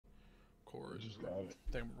just got it.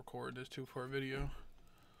 I think I'm recording this too for a video.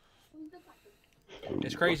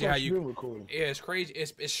 It's crazy how you. Recording. Yeah, it's crazy.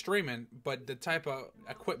 It's streaming, but the type of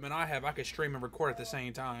equipment I have, I can stream and record at the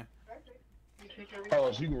same time.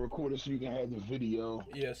 Oh, so you can record it so you can have the video.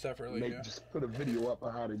 Yeah, separately. Yeah. Just put a video up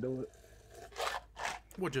of how they do it.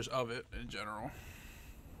 Well, just of it in general.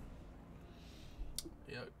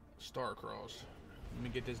 Yeah, Starcross. Let me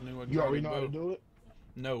get this new. You already know how to do it?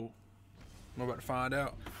 No. I'm about to find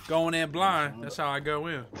out. Going in blind. That's how I go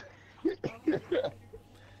in.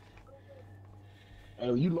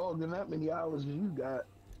 And you logged in that many hours as you got,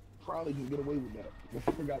 probably can get away with that. But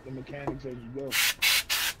you forgot the mechanics as you go.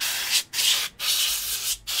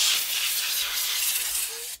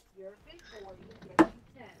 You're a big boy. You get 10.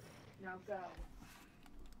 Now go.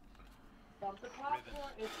 Bump the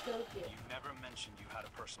popcorn and soak it. You never mentioned you had a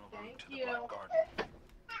personal route to the Thank Black you. Garden.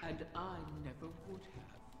 And I never would have.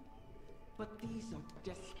 But these are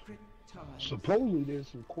desperate times. Supposedly there's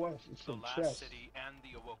some quests, The some last chests. city and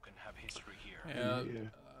the Awoken have history here. Yeah.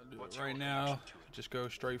 Yeah. What's Right your now, connection to it? just go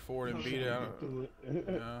straight forward and beat it out.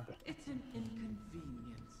 Yeah. It's an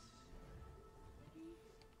inconvenience.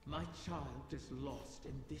 My child is lost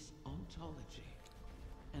in this ontology,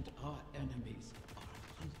 and our enemies are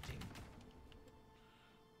hunting.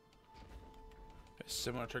 It's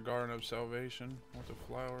similar to Garden of Salvation with the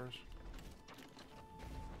flowers.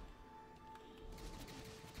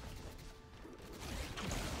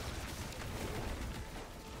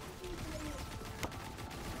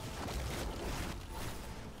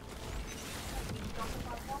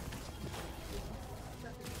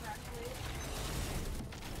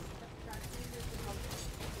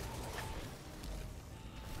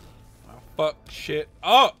 Fuck shit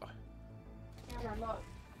up! Camera, look.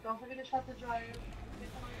 Don't forget to shut the dryer.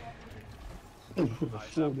 Put the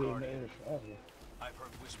full in the air forever. I've heard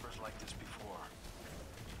whispers like this before.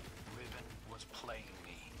 Riven was playing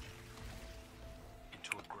me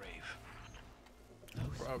into a grave.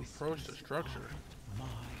 Approach the structure. Mine.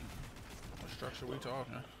 What structure we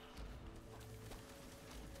talking?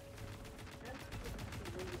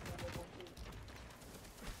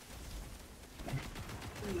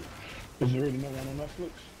 Is there already no one on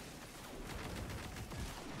Netflix?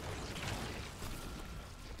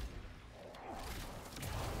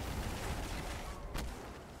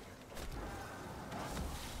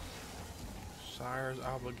 Sire's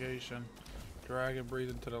obligation. Dragon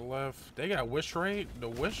breathing to the left. They got wish rate. The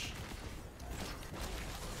wish.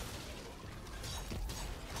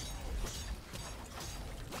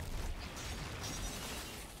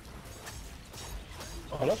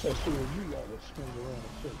 Oh, that's that shit you got that spins around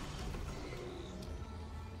the city.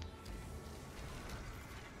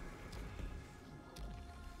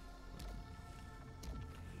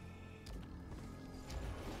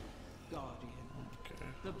 Guardian. Okay.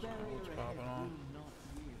 The barrier What's ahead popping on? will not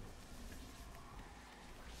yield.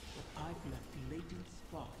 But I've left latent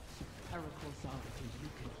sparks of paracausality you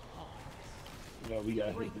can harness. Yeah, we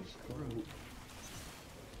gotta Break hit this through. code.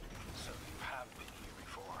 So you have been here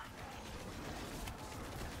before.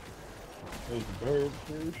 There's the bird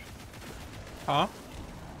first. Huh?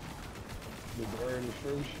 The bird is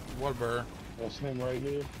first. What bird? That's him right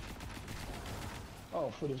here. Oh,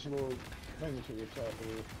 for this little thing to the top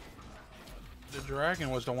here. The dragon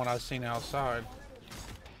was the one I seen outside.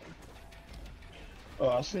 Oh,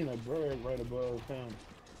 I seen a bird right above him.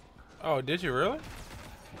 Oh, did you really?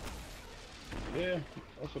 Yeah,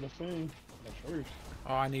 that's what I seen at first.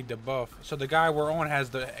 Oh, I need the buff. So the guy we're on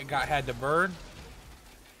had the bird.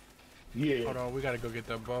 Yeah. Hold on, we gotta go get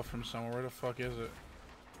that buff from somewhere. Where the fuck is it?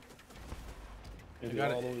 It's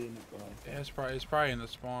got all it. the way in the front. Yeah, it's probably in the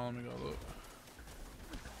spawn. Let me go look.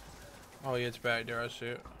 Oh yeah, it's back there. I see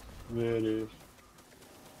it. There it is.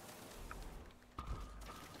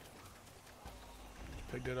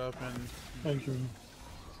 Picked it up and Thank you.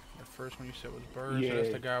 the first one you said was bird. Yeah, So that's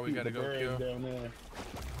the guy we keep gotta the go bird kill. down there.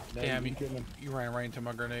 Now Damn, you can kill him. you ran right into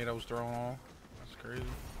my grenade I was throwing off. That's crazy.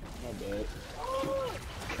 My bad.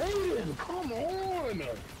 Kaden, come on!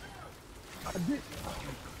 I did.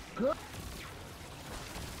 Good.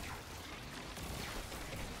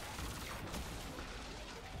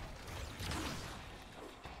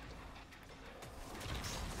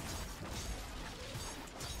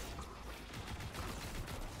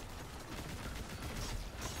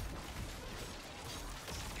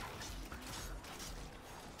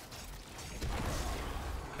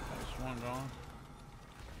 There's one gone.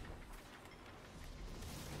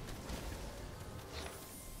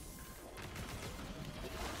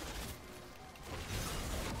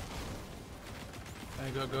 Hey,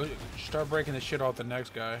 go, start breaking the shit off the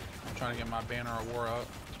next guy. I'm trying to get my banner of war up.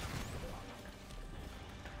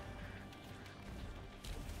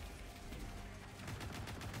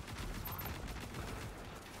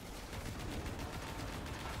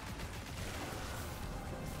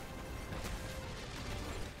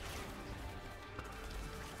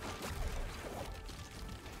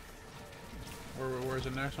 Where's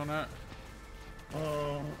the next one at? I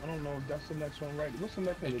don't know if that's the next one, right? What's the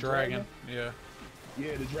next one? The The dragon. Yeah.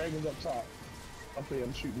 Yeah, the dragon's up top. Up there,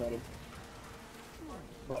 I'm shooting at him.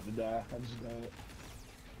 About to die. I just died.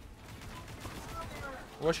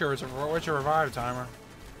 What's your revive timer?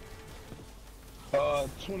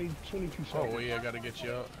 22 seconds. Oh well, yeah, gotta get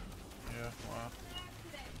you up. Yeah. Wow.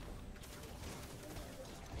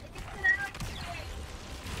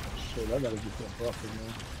 Shit, I gotta get that buffer,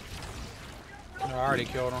 man. No, I already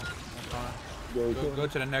killed him. That's fine. Go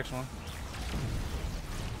to the next one.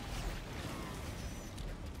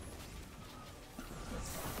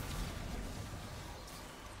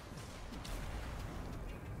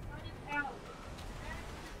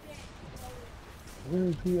 Where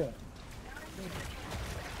is he at?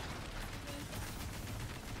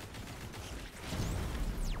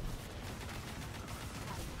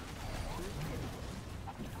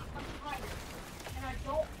 And I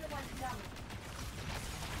don't feel like yelling.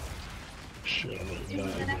 Shit, I'm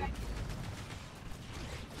gonna die again.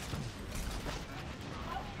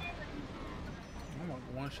 I'm like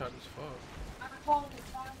one shot as fuck. I'm calling it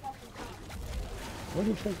 5 fucking times. What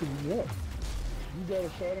the fuck is he up? You got a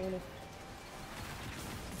shot on him?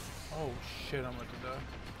 Oh shit, I'm about to die.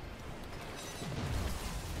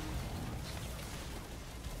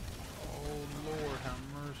 Oh Lord, have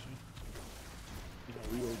mercy. Yeah,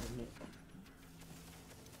 we opened it.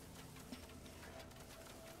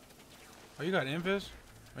 Oh, you got invis?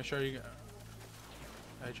 Make sure you got.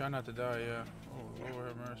 Hey, try not to die, yeah. Oh Lord,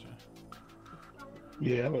 have mercy.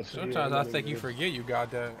 Yeah, I was saying. Sometimes I think you forget you got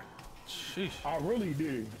that. Sheesh. I really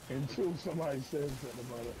do, until somebody says something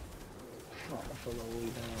about it. Fuck, I feel all the way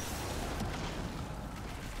down.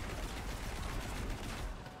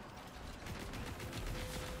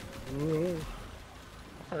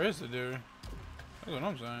 Where is the dude? That's what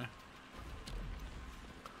I'm saying.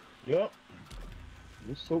 Yep.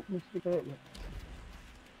 Let's soak this stick up.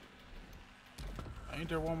 Ain't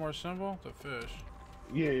there one more symbol? The fish.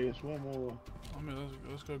 Yeah, it's one more.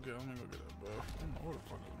 Let's go get. Let me go get that buff. I don't know where the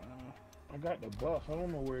fuck is man. I got the buff. I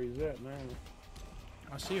don't know where he's at now.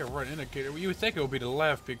 I see a red indicator. You would think it would be the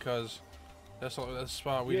left because that's the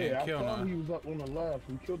spot we didn't kill I thought none. he was up on the left.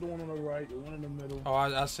 We killed the one on the right, the one in the middle. Oh,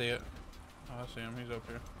 I see it. Oh, I see him. He's up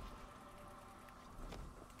here.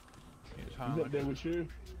 He's hiding He's up like there a- with you.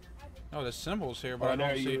 Oh, the symbol's here, but Oh, I don't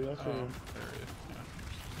there he see. is. That's Oh, him. there he is. Yeah.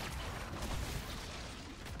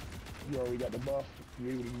 You already got the buff. You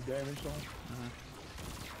able to do damage on him?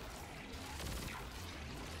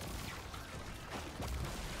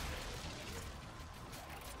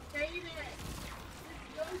 David,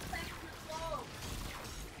 just go back to the flow.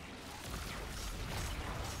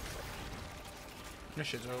 This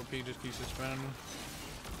shit's OP. Just keeps suspending.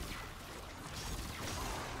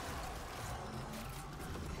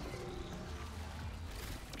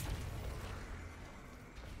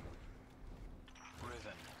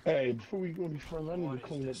 Riven, Hey, before we go any further, I need what to is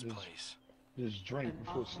clean up this this place? drink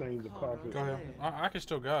before it stains the carpet. Go ahead. I can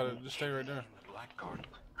still got it. Just stay right there. The Black Garden.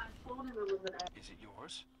 I told him it was an Is it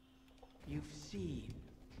yours? You've seen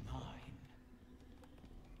mine.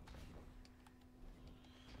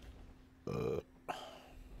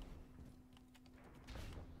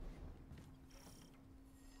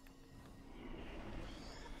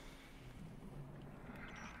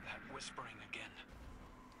 That whispering again.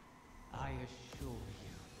 I assure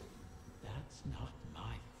you, that's not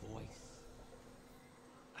my voice.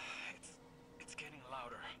 It's getting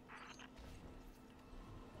louder.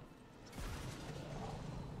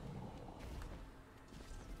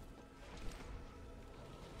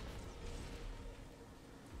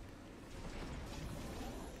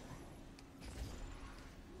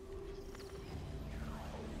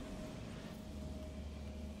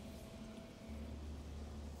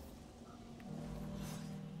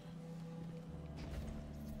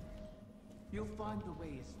 You'll find the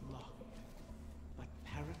way is locked, but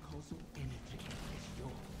paracausal energy is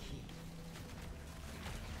your key.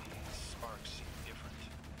 These sparks seem different.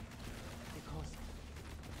 Because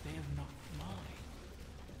they're not mine.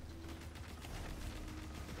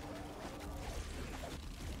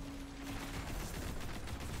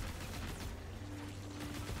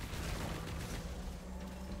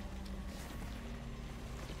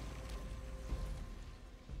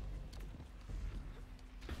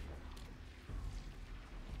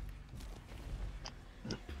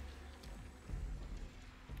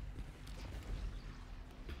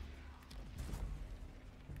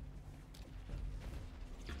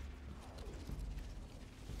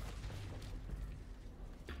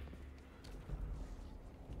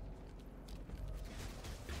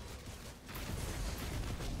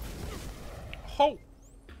 Ho!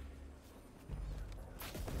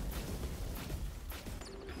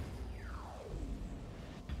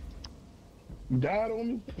 You died on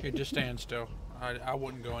me? Here, just stand still. I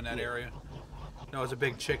wouldn't go in that area. No, it was a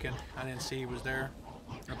big chicken. I didn't see he was there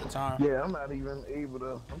at the time. Yeah, I'm not even able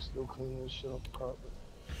to. I'm still cleaning shit off the carpet.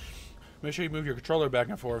 Make sure you move your controller back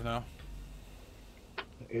and forth now.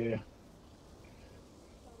 Yeah.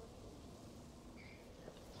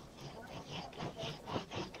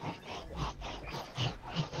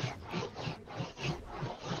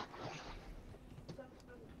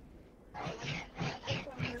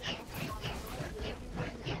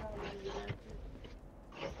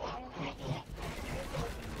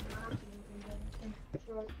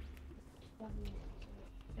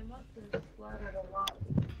 It must have splattered a lot.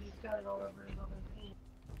 He's got it all over his other paint.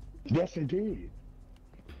 Yes, it did.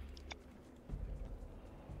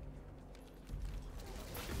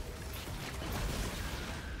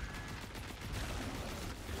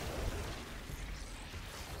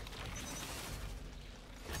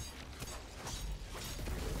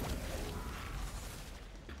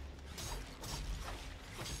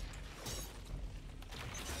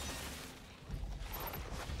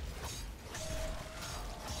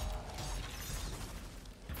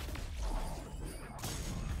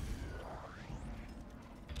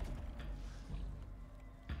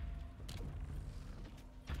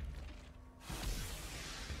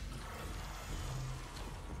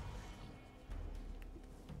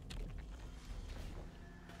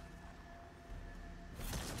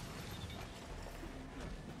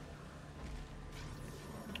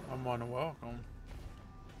 I'm unwelcome.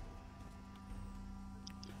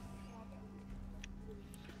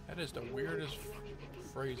 That is the weirdest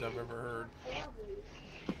phrase I've ever heard.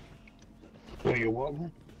 Oh, you're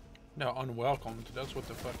welcome? No, unwelcomed. That's what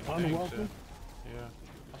the fucking thing Unwelcome? said. Yeah.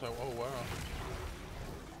 I was like, oh wow.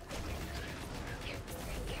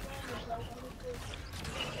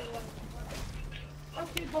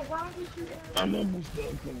 Okay, but why would you I'm almost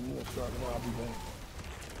done cleaning. We'll start and I'll be back.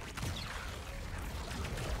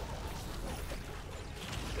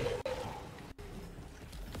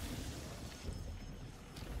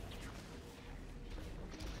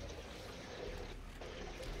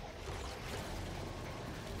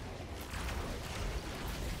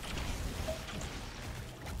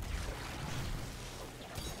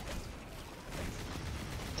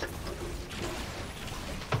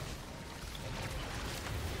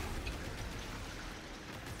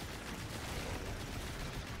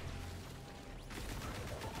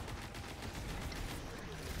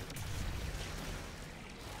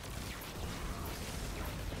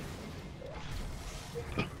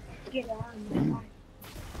 get on?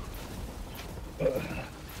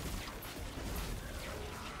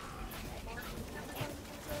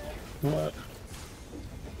 What?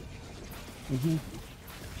 Mm-hmm.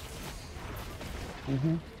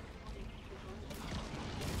 Mm-hmm.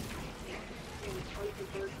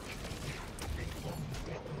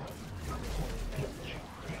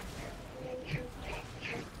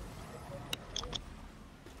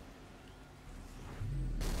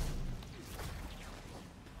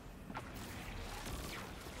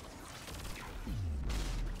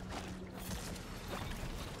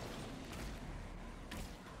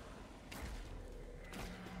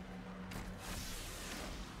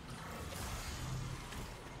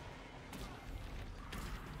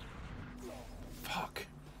 Fuck.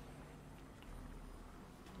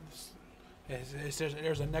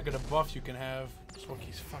 There's a negative buff you can have. That's what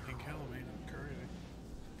keeps fucking killing me. Crazy.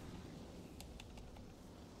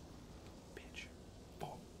 Bitch.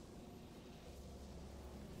 Fuck.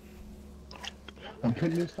 I'm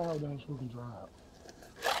putting this towel down so we can dry out.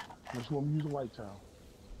 That's what we use a white towel.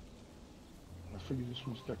 I figured this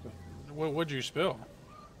was thicker. What'd you spill?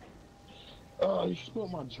 You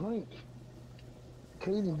spilled my drink.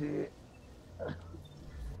 Kaden did.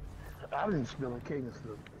 I didn't spill it, Kaden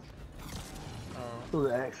spilled it. It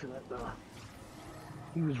was an accident though.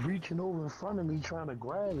 He was reaching over in front of me trying to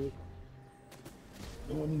grab it.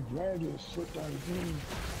 And when he grabbed it, it slipped out his hand.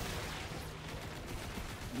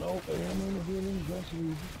 No, I am in the building, just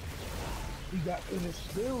leaving. He got in his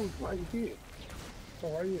spills right here. So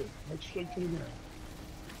right here, like straight to the ground.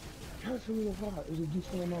 That's a little hot. Is it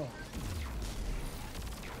decent enough?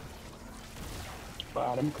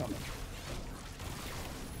 Alright, I'm coming.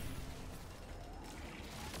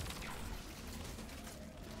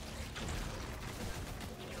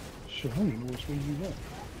 Shit, I don't even know which way you went.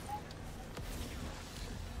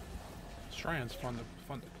 Strand's fun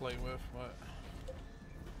to play with, but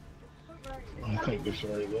I think this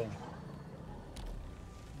right there.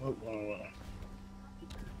 Look, Now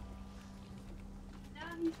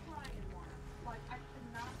he's crying more. Like, I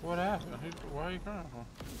could not. what happened? Why are you crying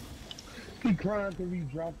for? he cried because he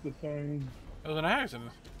dropped the thing. It was an accident.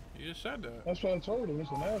 You just said that. That's what I told him.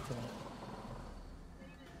 It's an asshole.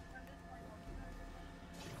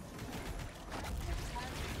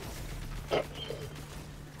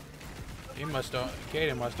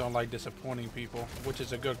 Kaden must don't like disappointing people, which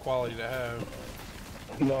is a good quality to have.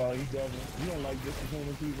 No, he doesn't. He don't like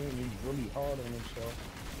disappointing people, and he's really hard on himself.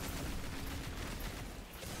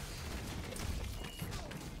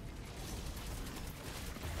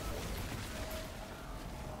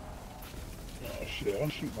 Oh shit! I'm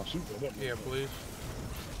shooting my super at that. Yeah, please.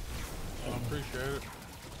 I appreciate it.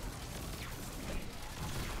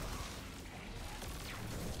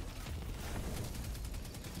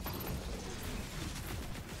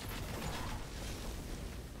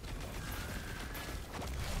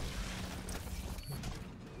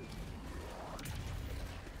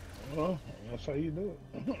 Well, that's how you do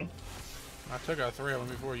it. I took out 3 of them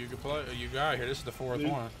before you could play. You got here. This is the 4th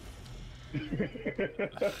one.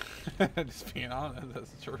 Just being honest,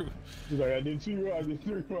 that's the truth. He's like, I did 2, I did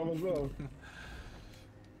 3 by myself.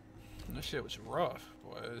 This shit was rough,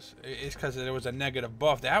 boys. It's because there was a negative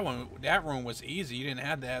buff. That room was easy. You didn't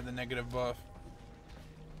have to have the negative buff.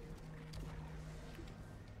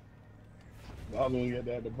 The other one, you had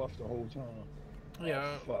to have the buff the whole time. Yeah.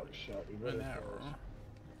 Oh, fuck, shot me. In that room.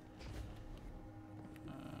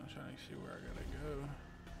 Trying to see where I gotta go.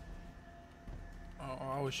 Oh,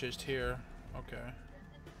 I was just here. Okay.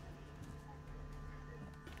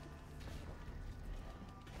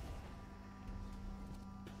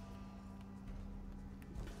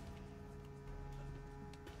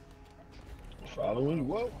 Following,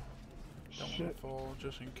 whoa. Don't want Shit. to fall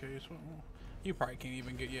just in case. You probably can't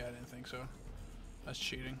even get. Yeah, I didn't think so. That's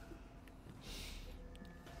cheating.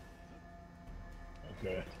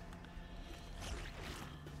 Okay.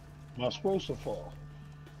 Am I supposed to fall?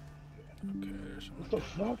 Okay, there's some. What the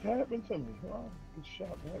fuck happened to me? Wow, get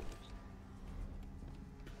shot backwards.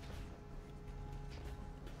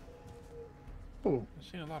 Oh, I've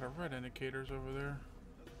seen a lot of red indicators over there.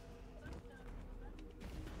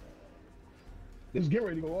 it's getting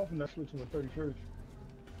ready to go off and I switch on the 31st.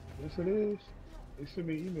 Yes, it is. They sent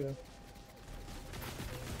me an email.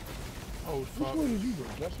 Oh Which fuck! one did you go?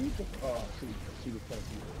 That's me. Oh, I see the fuck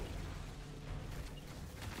you.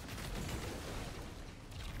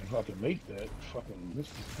 If I can make that, fucking this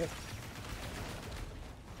is heck.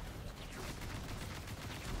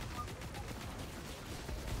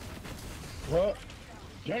 What?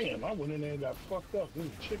 Damn, I went in there and got fucked up. There's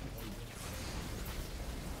a chicken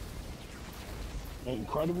on there.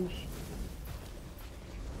 Incredibles?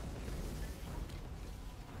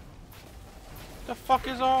 The fuck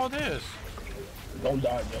is all this? Don't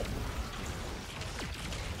die yet.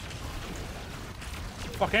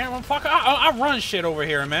 Fuck, I run shit over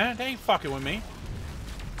here, man. They ain't fucking with me.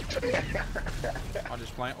 I'm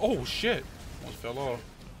just playing. Oh shit! Almost fell off.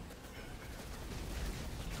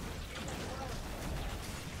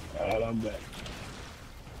 Alright, I'm back.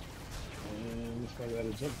 And looks like I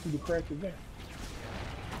gotta jump through the crack again.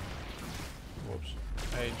 Whoops.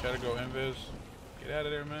 Hey, try to go invis. Get out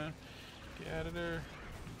of there, man. Get out of there.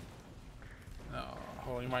 No,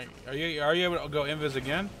 hold on. You might. Are you able to go invis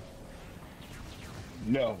again?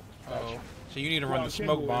 No. Oh, so you need to run the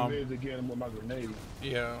smoke bomb. Again with my grenade.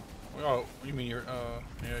 Yeah. Oh, you mean your yeah,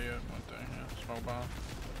 one thing. Yeah, smoke bomb.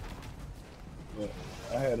 But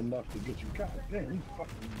I had enough to get you. God damn, you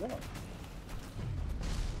fucking done.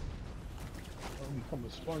 Become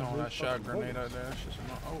a sponge. Throwing that shot grenade out there. That's just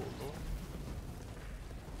oh lord.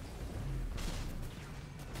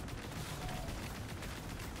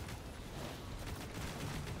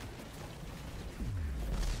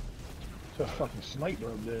 It's a fucking sniper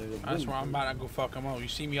up there. That's where I'm about to go fuck him up. You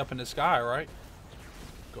see me up in the sky, right?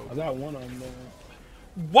 Go. I got one of them there.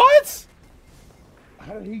 What?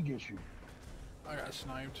 How did he get you? I got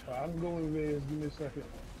sniped. I can go in there. Give me a second.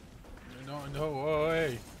 No, oh,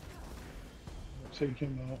 hey. I'll take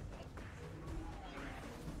him out.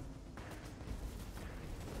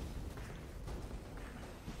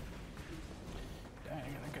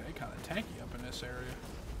 Dang, they kind of tanky up in this area.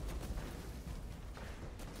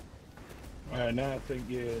 Alright, now I think,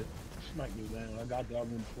 yeah, smack me down. I got that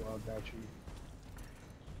one before I got you.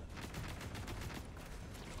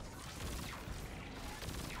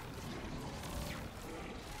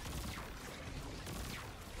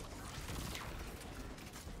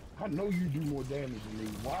 I know you do more damage than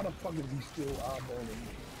me. Why the fuck is he still eyeballing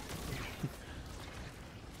me?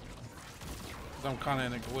 I'm kind of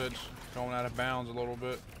in a glitch, going out of bounds a little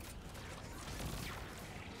bit.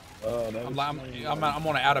 I'm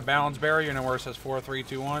on an out of bounds barrier, you know where it says 4, 3,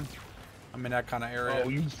 2, 1. I'm in that kind of area. Oh,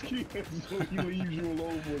 you scared? So you leave you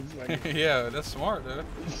alone for a second. Yeah, that's smart, dude.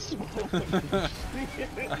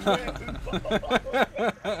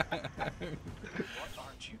 What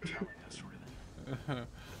aren't you telling us, Riven?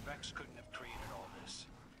 Vex couldn't have created all this.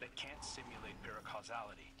 They can't simulate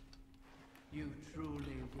paracausality. You truly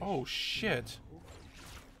wish Oh shit.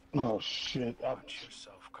 Oh shit! Watch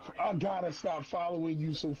yourself, I Guardian. gotta stop following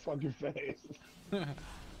you so fucking fast.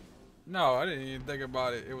 No, I didn't even think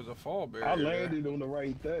about it. It was a fall barrier. I landed on the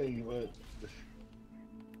right thing, but.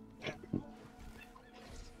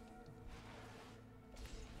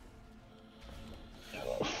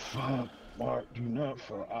 Oh, fuck, Mark, do not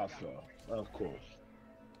fall. I fell, of course.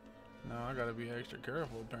 No, I gotta be extra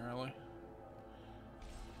careful apparently.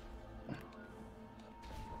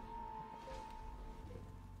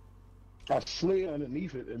 I slid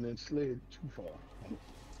underneath it and then slid too far.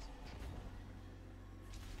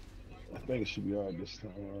 I think it should be alright this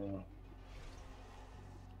time around.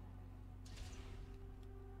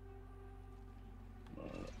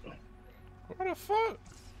 What the fuck?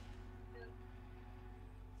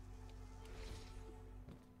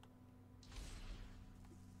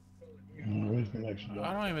 Where's the next I jump?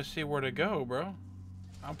 don't even see where to go, bro.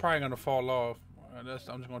 I'm probably gonna fall off. I'm just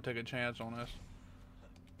gonna take a chance on this.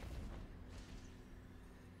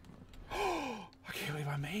 I can't believe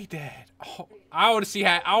I made that. Oh, I want to see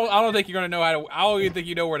how. I don't think you're gonna know how to. I don't even think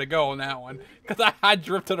you know where to go on that one because I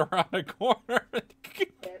drifted around the corner.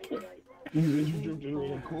 You drifted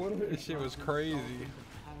around the corner? This shit was crazy.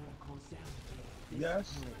 paracausality.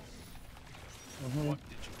 Yes. What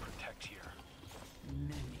did you protect here?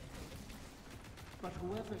 Many. But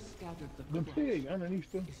whoever scattered the The cross pig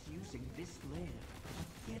underneath the. is using this lair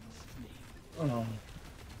against me. Oh.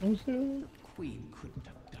 I'm still. The Queen couldn't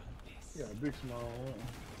have done this. Yeah, big small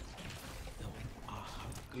Though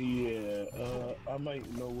one. Yeah, I might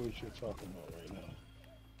know what you're talking about right now.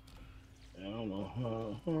 I don't know.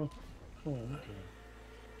 Oh, okay.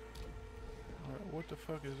 Alright, what the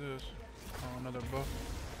fuck is this? Oh, another buff.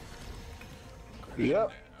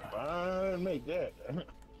 Yep, I make that.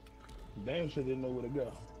 Damn sure didn't know where to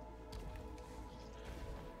go.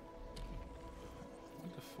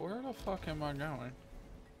 Where the fuck am I going?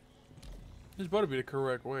 This better be the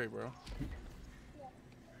correct way, bro.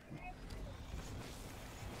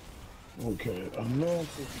 Okay, I know I'm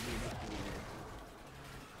supposed to do this.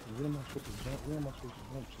 Where am I supposed to jump? Where am I supposed to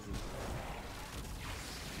jump to?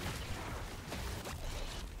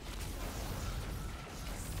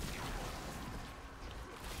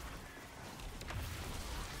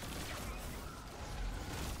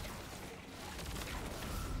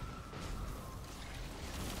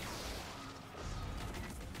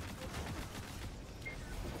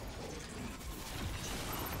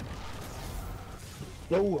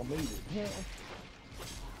 Oh, I made it. Yeah.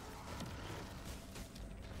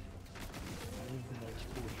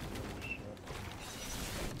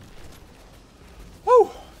 Woo!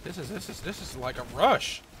 This is like a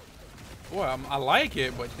rush. Boy, I like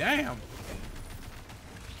it, but damn.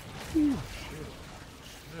 Ooh,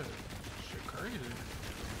 Shit crazy.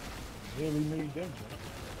 really made that jump.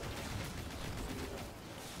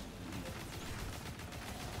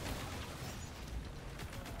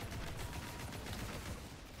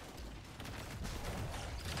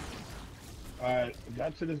 Alright,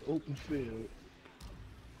 got to this open field.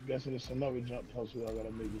 Guessing it's another jump puzzle I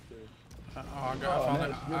gotta make it through. Oh, I found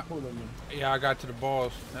nice. it. You're pulling me. Yeah, I got to the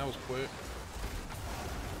balls. That was quick.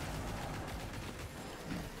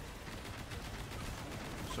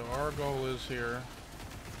 So our goal is here.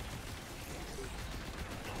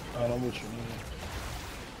 I know what you mean.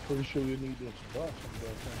 Pretty sure you need this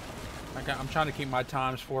buff. I'm trying to keep my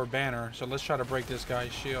 ×4 banner. So let's try to break this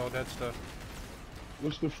guy's shield. That's the.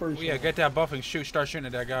 What's the first Well, yeah, one? get that buff and start shooting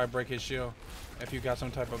at that guy. Break his shield. If you got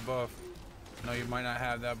some type of buff. No, you might not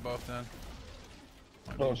have that buff then.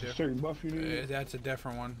 Might be Oh, it's a diff- certain buff you need? That's a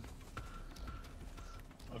different one.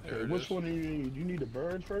 There Okay, it which is. one do you need? You need a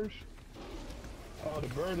bird first? Oh, the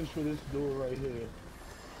bird is for this door right here.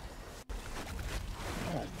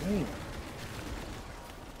 God damn.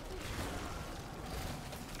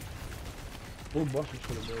 What buff is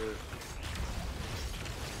for the bird?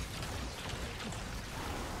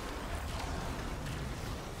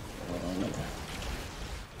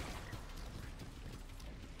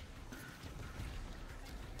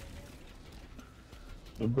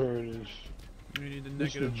 The bird is. You need the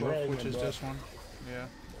This the negative buff, which dragon is buff. this one. Yeah.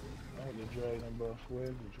 I had the dragon buff. Where's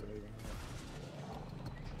the dragon?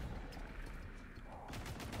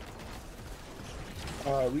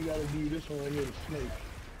 Alright, we gotta do this one right here, the snake.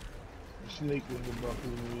 The snake is the buff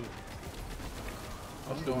we need. I'm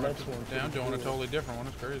That's the doing next one. Yeah, I'm doing a totally different one.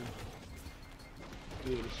 It's crazy.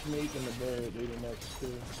 Yeah, the snake and the bird, they the next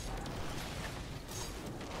two.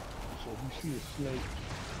 So if you see a snake,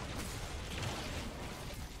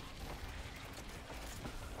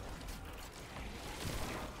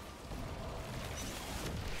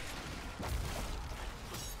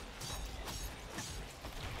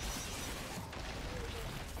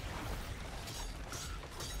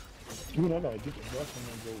 dude, I gotta get the bus and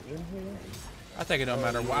then go in here. I think it don't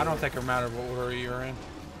matter. I don't think it matters what order you're in.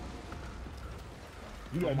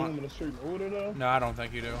 You gotta do them in a certain order though? No, I don't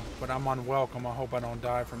think you do. But I'm unwelcome. I hope I don't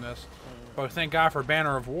die from this. But thank God for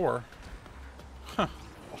Banner of War. Huh.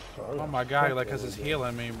 Oh my God, like, cause it's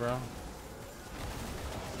healing me, bro.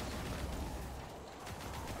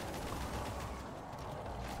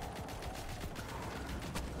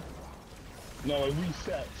 No, it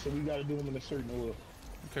reset, so we gotta do them in a certain order.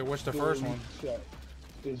 Okay, what's the first one? Reset.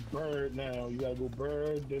 It's bird now. You gotta go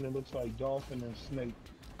bird, then it looks like dolphin and snake.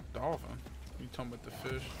 Dolphin? You talking about the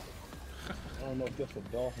fish? I don't know if that's a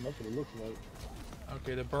dolphin. That's what it looks like.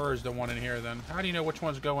 Okay, the bird's the one in here then. How do you know which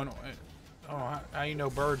one's going? Oh, how you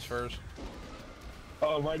know birds first?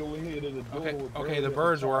 Oh, right over here to the door. Okay, okay, the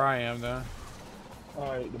bird's where I am then.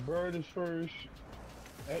 Alright, the bird is first.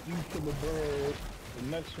 After you kill the bird, the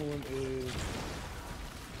next one is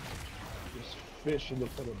this fish.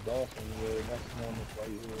 Look for the dolphin. Yeah, that's the one that's right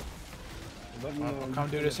here. Let me know Come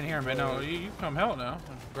do this in here, man. No, you come help now.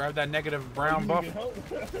 Grab that negative brown buff.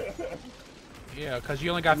 Yeah, cause you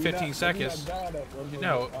only got 15 seconds.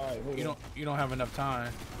 No, you don't have enough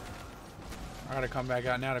time. I gotta come back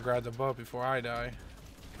out now to grab the buff before I die.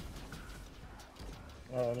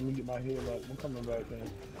 Alright, let me get my heal up. I'm coming back in.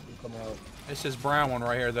 I'm coming out. It's this brown one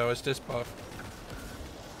right here, though. It's this buff.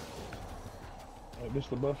 This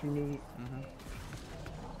the buff you need? Mm-hmm.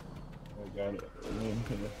 I got it. In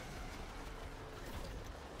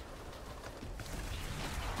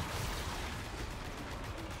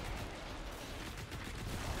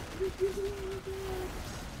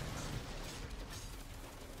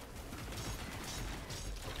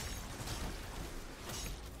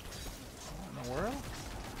the world?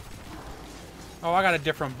 Oh, I got a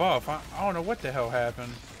different buff. I don't know what the hell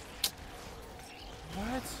happened.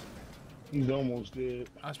 What? He's almost dead.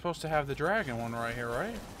 I'm supposed to have the dragon one right here,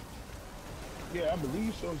 right? Yeah, I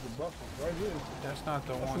believe so. It's the buff right here. That's not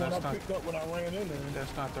the That's one. the That's one I not. picked up when I ran in there.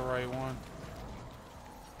 That's not the right one.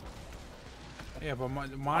 Yeah, but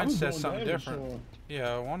mine says something different.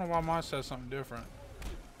 Yeah, I wonder why mine says something different.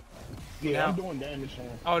 Yeah, now, I'm doing damage on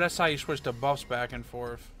him. Oh, that's how you switch the buffs back and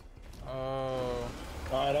forth. Oh.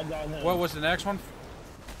 Alright, I got him. What was the next one?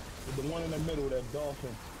 The one in the middle, that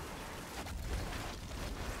dolphin.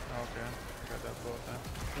 Okay, got that buff then.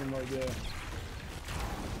 Him right there.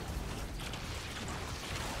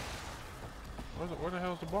 Where the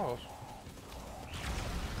hell's the boss?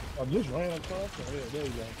 I just ran across him. Yeah, there you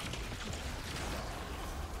go.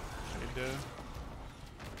 He dead?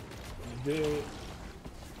 He's dead.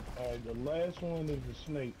 Alright, the last one is the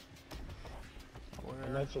snake. Where?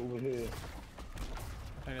 And that's over here.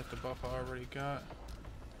 I think that's the buff I already got.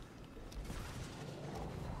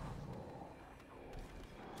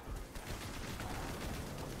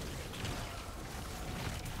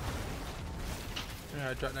 Yeah,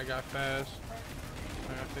 I dropped that guy fast.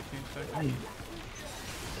 I got 15 seconds.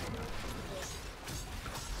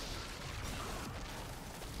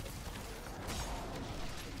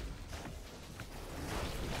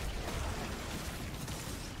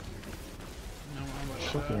 No, I'm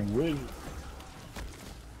Fucking weird.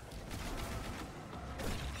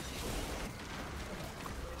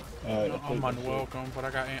 I'm unwelcome, but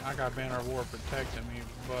I got Banner of War protecting me,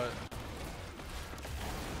 but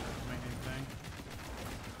doesn't mean anything.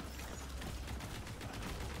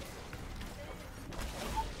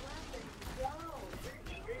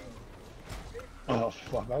 Oh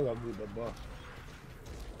fuck, I gotta get the buff.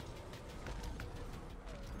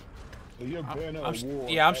 So your Banner of War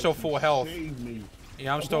yeah, I'm still full health. saved me.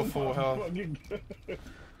 Yeah, I'm still full health.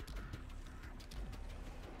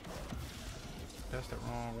 That's the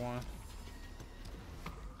wrong one.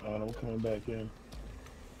 Alright, I'm coming back in.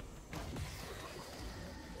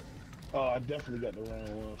 Oh, I definitely got the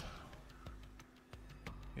wrong one.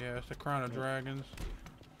 Yeah, it's the Crown of Dragons.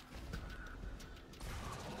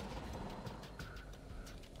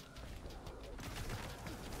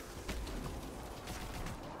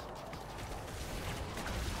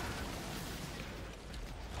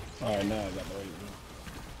 Alright, now I got the right one.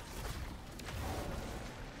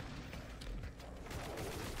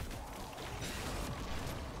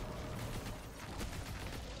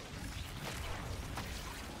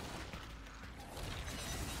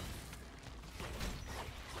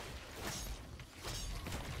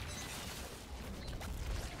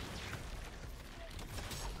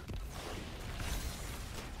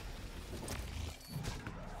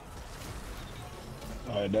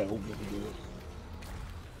 Alright, that opens the door.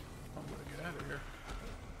 I'm gonna get out of here.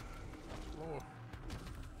 Lord.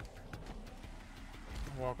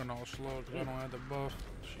 I'm walking all slow because I don't have the buff.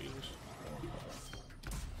 Jesus.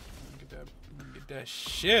 Get that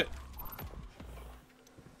shit.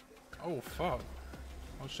 Oh fuck.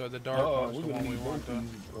 Oh, so the dark one's the one we want though.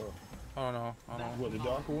 Oh no, oh no. What, the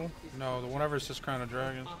darker one? No, the whenever it's just Crown of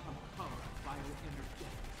Dragons.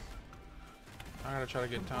 I gotta try to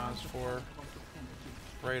get ×4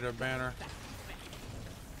 Raider banner.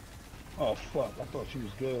 Oh fuck, I thought she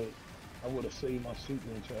was good. I would have saved my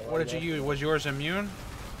super until What did you use? Was yours immune?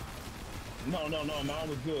 No, mine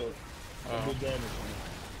was good. Good damage on it.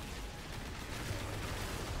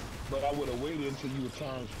 But I would have waited until you were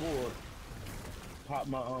 ×4. Pop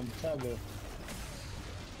my tether.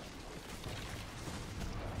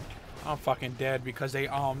 I'm fucking dead because they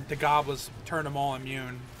the goblins turned them all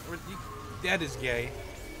immune. That is gay.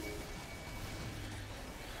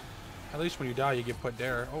 At least when you die, you get put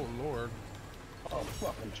there. Oh lord. Oh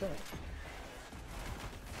fuck, I'm trying.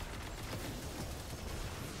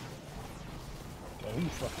 Oh, he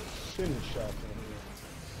fucking sending shots in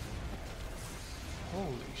here.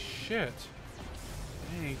 Holy shit.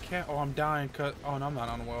 Dang, cat. Oh, I'm dying. Oh, no, I'm not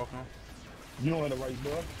unwelcome. You don't have the right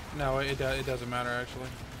buff? No, it doesn't matter actually.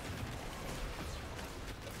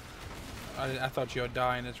 I thought you'd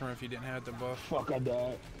die in this room if you didn't have the buff. Fuck, I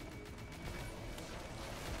died.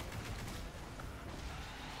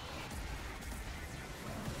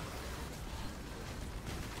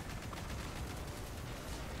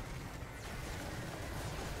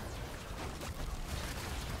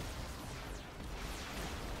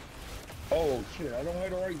 Oh shit, I don't have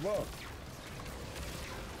the right buff.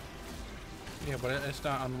 Yeah, but it's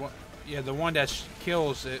not on what. Yeah, the one that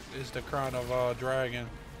kills it is the Crown of Dragon.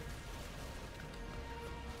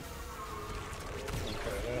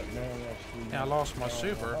 Yeah, I lost my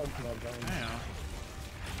super. Damn.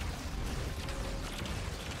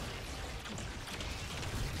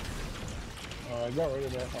 I got rid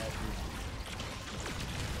of that hockey.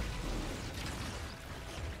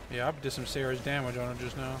 Yeah, I did some serious damage on it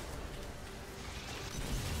just now.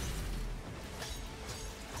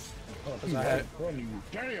 Oh, I had...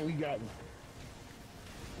 Damn, we got him.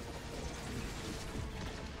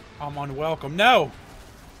 I'm unwelcome. No!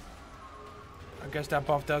 I guess that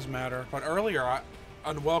buff does matter. But earlier,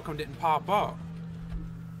 unwelcome didn't pop up.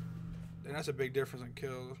 And that's a big difference in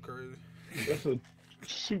kills. That's crazy. That's a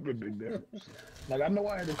super big difference. Like, I know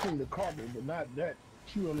I had to clean the carpet, but not that.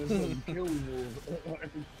 Chew on this little kill move.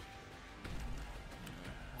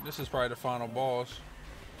 This is probably the final boss.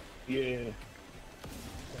 Yeah.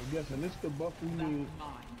 I'm guessing this is the buff we need.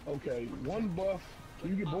 Okay, one buff. Can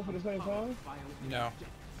you get both at the same time? No.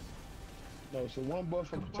 No, so one buff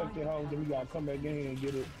for protect your house, then we gotta come back in and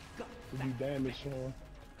get it to do damage on.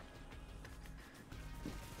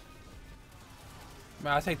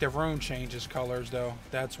 Man, I think the rune changes colors though.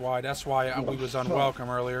 That's why we was unwelcome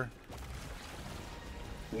earlier.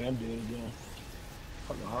 Yeah, I'm dead again.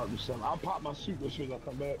 Fucking hard to something. I'll pop my super as soon as I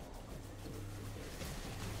come back.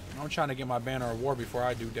 I'm trying to get my banner of war before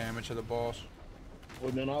I do damage to the boss.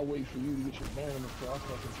 Well, then I'll wait for you to get your banner before I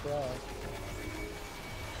fucking try.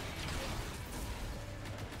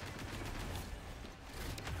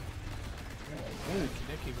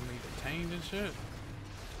 They're keeping me detained and shit.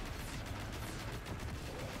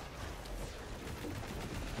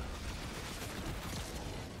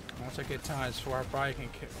 Once I get ×4, I probably can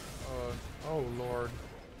kill. Oh lord.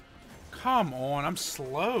 Come on, I'm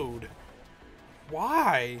slowed.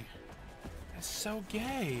 Why? That's so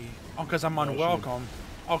gay. Oh, because I'm unwelcome.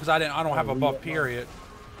 Oh, because I don't have a buff period.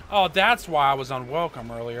 Oh, that's why I was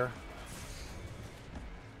unwelcome earlier.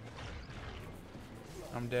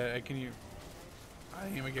 I'm dead. Hey, can you? I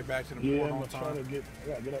didn't even get back to the board on time. I gotta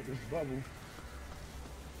get out this bubble.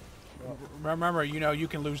 Remember, you know, you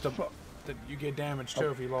can lose you get damage too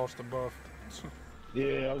if you lost the buff.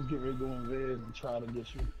 Yeah, I was getting ready to go in bed and try to get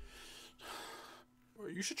you.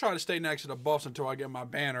 You should try to stay next to the buffs until I get my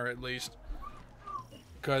banner at least.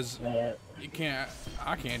 Cause you can't,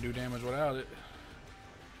 I can't do damage without it.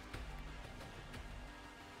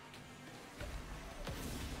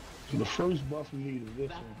 So the first buff we need is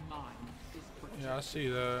this one. Yeah, I see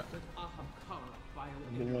that.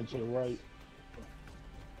 And then one to the right.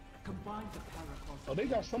 Oh, they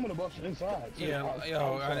got some of the buffs inside. Too. Yeah,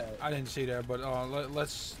 I didn't see that, but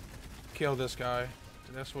let's kill this guy.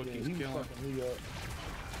 That's what he's killing. Me up.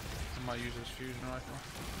 I might use this fusion rifle.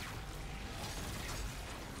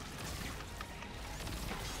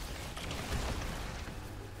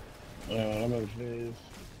 I'm at phase.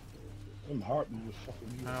 I'm heartbeat was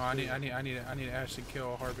fucking. No, I need to actually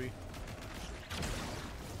kill a Harpy.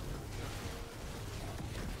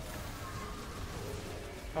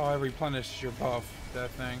 Oh, it replenishes your buff, that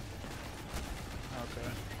thing. Okay.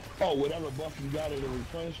 Oh, whatever buff you got, it'll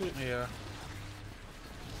replenish it? Yeah.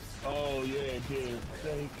 Oh, yeah, it did.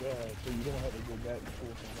 Thank God. So you don't have to go back and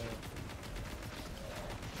forth on that.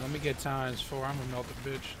 Let me get ×4. I'm gonna melt the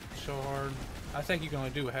bitch so hard. I think you can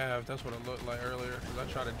only do half. That's what it looked like earlier. Because I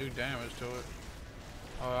tried to do damage to it.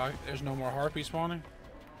 Oh, there's no more harpy spawning?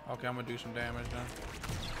 Okay, I'm gonna do some damage then.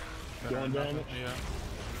 Doing damage? Yeah.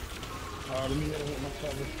 Alright, let me hit him with my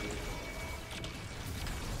cover.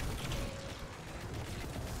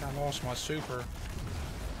 I lost my super.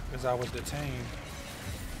 Because I was detained.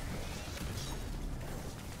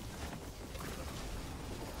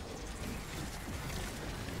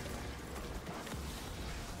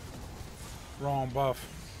 Wrong buff.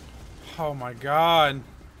 Oh my god.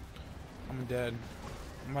 I'm dead.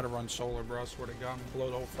 I'm about to run solar, bro. I swear to God, I'm gonna blow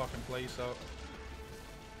the whole fucking place up.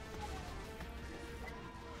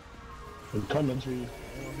 I'm coming to you.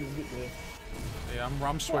 I don't know if you can get there. Yeah,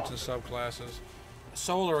 I'm switching subclasses.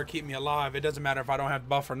 Solar will keep me alive. It doesn't matter if I don't have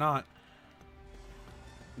buff or not.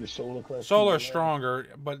 The solar class. Solar is stronger,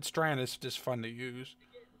 but Strand is just fun to use.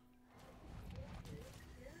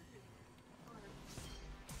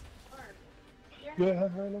 Yeah, I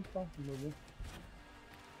heard him talking to me.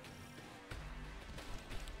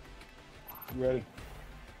 Ready?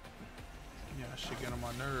 Yeah, I should get on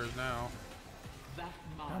my nerves now. That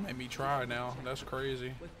That made me try now. That's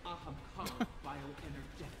crazy. with Ahamkara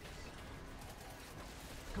bioenergetics.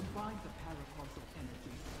 Combine the paracausal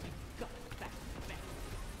energies and gut that Vex.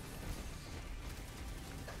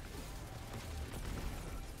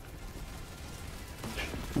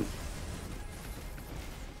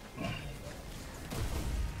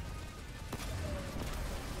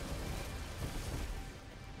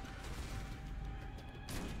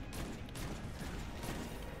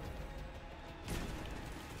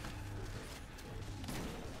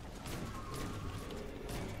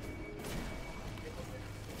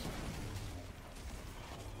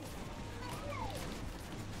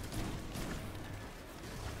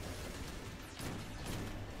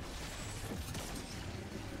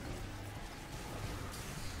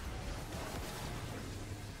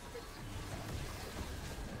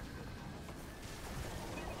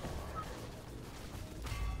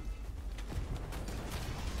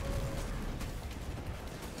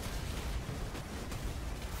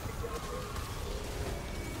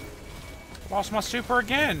 Lost my super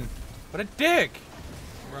again. What a dick,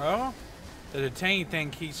 bro. The detain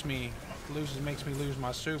thing keeps me makes me lose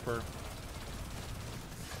my super.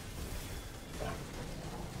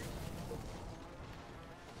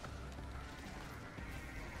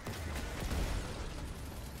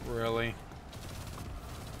 Really?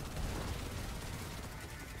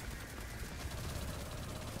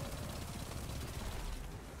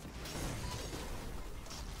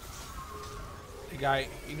 The guy,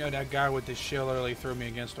 you know, that guy with the shield literally threw me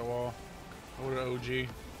against a wall. What an OG. It's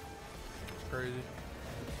crazy.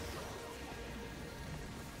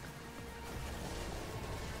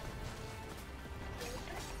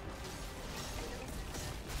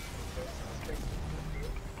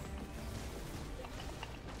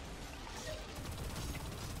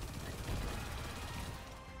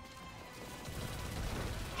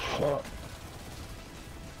 Fuck.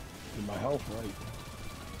 Get my health right.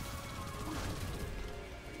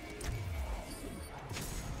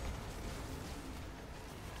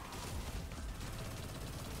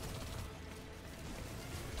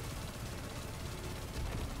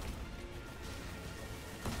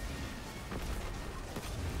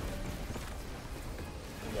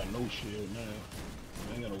 I got no shield now.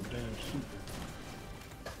 I ain't got no damn super.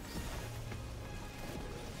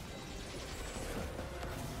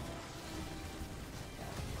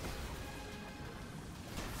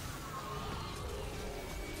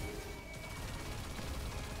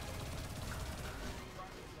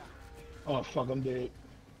 Oh fuck, I'm dead.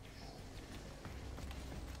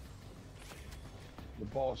 The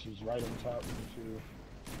boss is right on top of me too.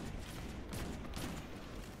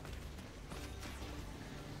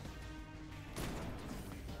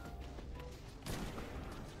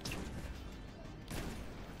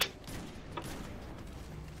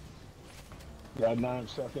 Got 9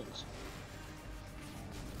 seconds.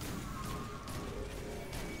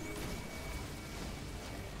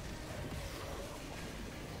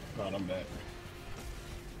 Right, I'm back.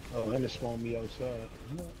 Oh, and it spawned me outside.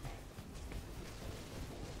 Yeah.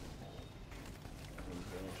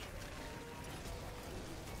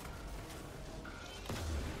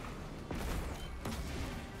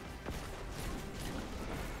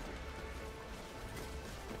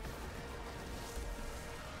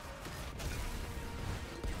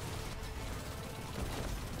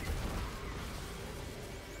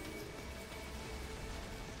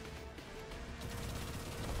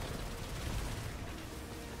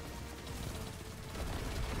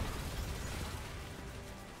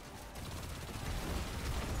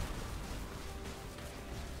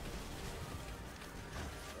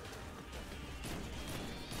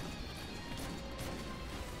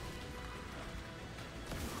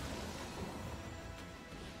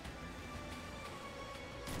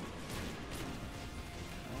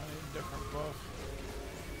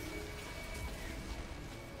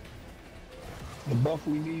 The buff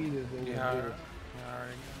we need is over Yeah, there. I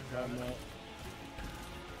already got it.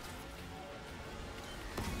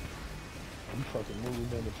 I'm fucking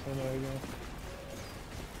moving in the front again.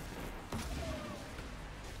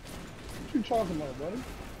 What you talking about, buddy?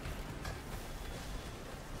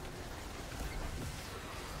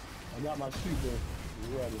 I got my super.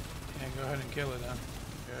 You ready? Yeah, go ahead and kill it then.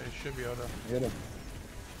 Yeah, you should be able to. Hit him.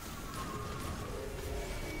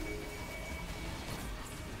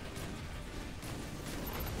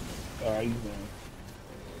 Alright, he's down.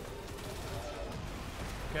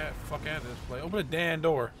 Fuck out of this place. Open the damn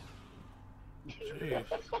door. Jeez.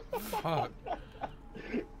 Fuck.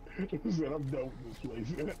 He said, I'm done with this place.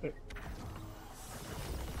 The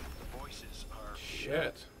voices are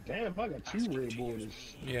Shit. Damn, I got 2 red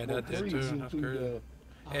borders. Yeah, that did too. That's crazy.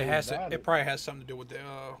 It has to, it probably has something to do with the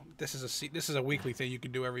this is a weekly thing you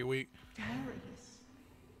can do every week. Taranis.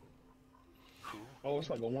 Oh, it's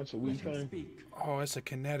like a once a week Let him thing. speak. Oh, it's a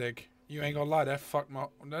kinetic. You ain't gonna lie, that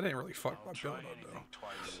didn't really fuck my try build up anything though.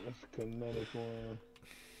 twice. That's a kinetic one.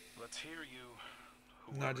 Let's hear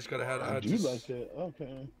you. No, I just gotta have. I I do just, like that.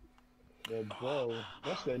 Okay. That bow.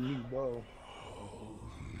 That's that new bow.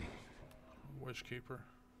 Witchkeeper.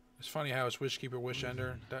 It's funny how it's Witchkeeper, Wish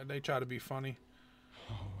Ender. They try to be funny.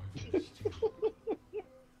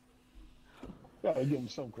 Gotta give them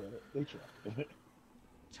some credit. They try.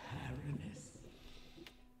 Taranis.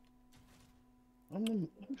 I'm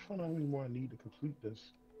trying to know more I need to complete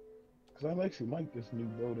this. Because I actually like this new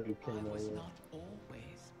bow that it came I out was with. not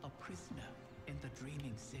always a prisoner in the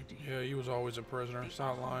dreaming city. Yeah, he was always a prisoner. It's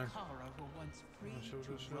not lying. Ahamkara were once free Let's see what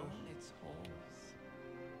this to roam is. its halls.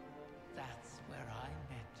 That's where I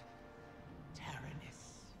met Taranis.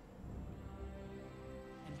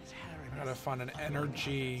 And Taranis I gotta find an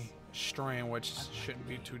energy strand, which shouldn't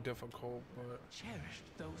be too difficult. But cherished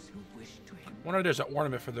those who wished to him. wonder if there's an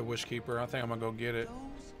ornament for the Witchkeeper. I think I'm gonna go get it,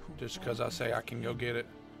 Those who just because I say I can go get it.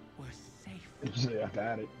 were safe. Yeah, I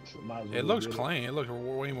got it. So might as well It looks get clean. It looks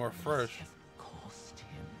way more fresh. Have cost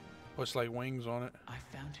him. Puts like wings on it. I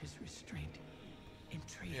found his restraint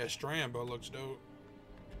intriguing. Yeah, strand bow looks dope.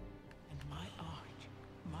 And my art,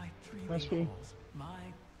 my That's dreaming cool. halls, my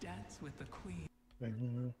dance with the queen.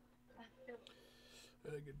 Mhm.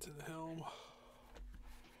 Gotta get to the helm.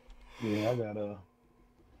 Yeah, I gotta.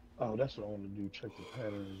 Oh, that's what I want to do. Check the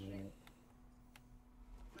patterns.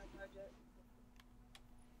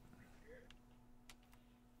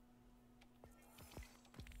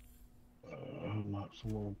 Unlock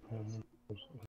some more patterns.